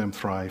might help them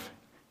thrive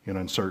in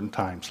uncertain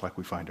times like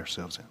we find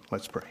ourselves in.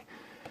 Let's pray.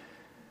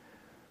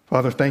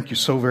 Father, thank you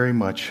so very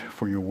much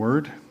for your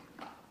Word.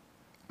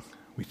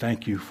 We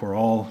thank you for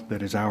all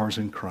that is ours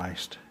in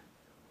Christ.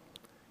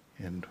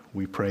 And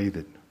we pray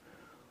that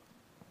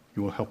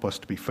you will help us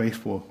to be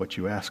faithful at what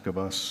you ask of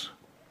us,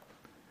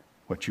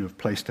 what you have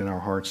placed in our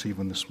hearts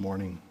even this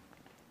morning.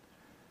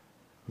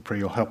 We pray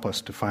you'll help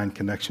us to find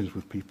connections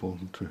with people,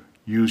 to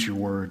use your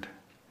word,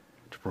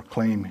 to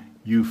proclaim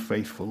you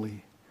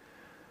faithfully,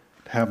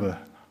 to have a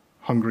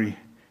hungry,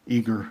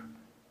 eager,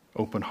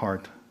 open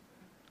heart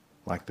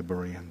like the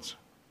Bereans.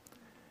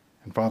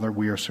 And Father,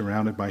 we are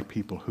surrounded by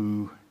people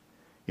who,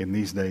 in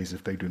these days,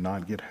 if they do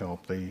not get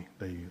help, they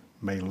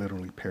may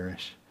literally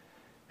perish.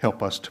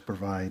 Help us to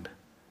provide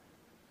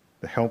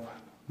the help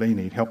they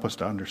need. Help us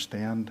to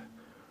understand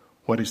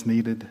what is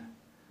needed.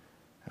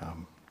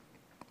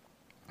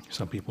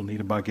 Some people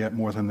need a baguette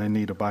more than they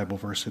need a Bible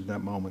verse in that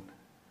moment.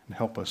 And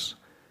help us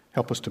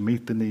to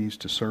meet the needs,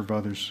 to serve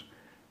others,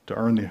 to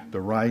earn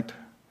the right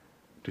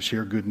to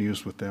share good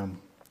news with them,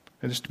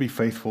 and just to be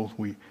faithful.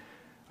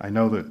 I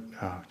know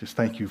that, just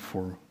thank you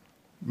for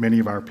many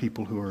of our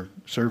people who are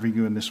serving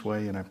you in this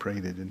way, and I pray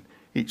that in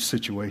each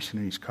situation,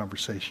 in each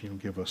conversation, you'll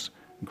give us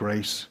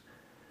grace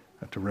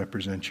to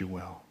represent you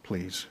well.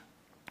 Please.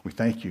 We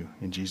thank you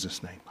in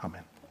Jesus' name.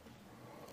 Amen.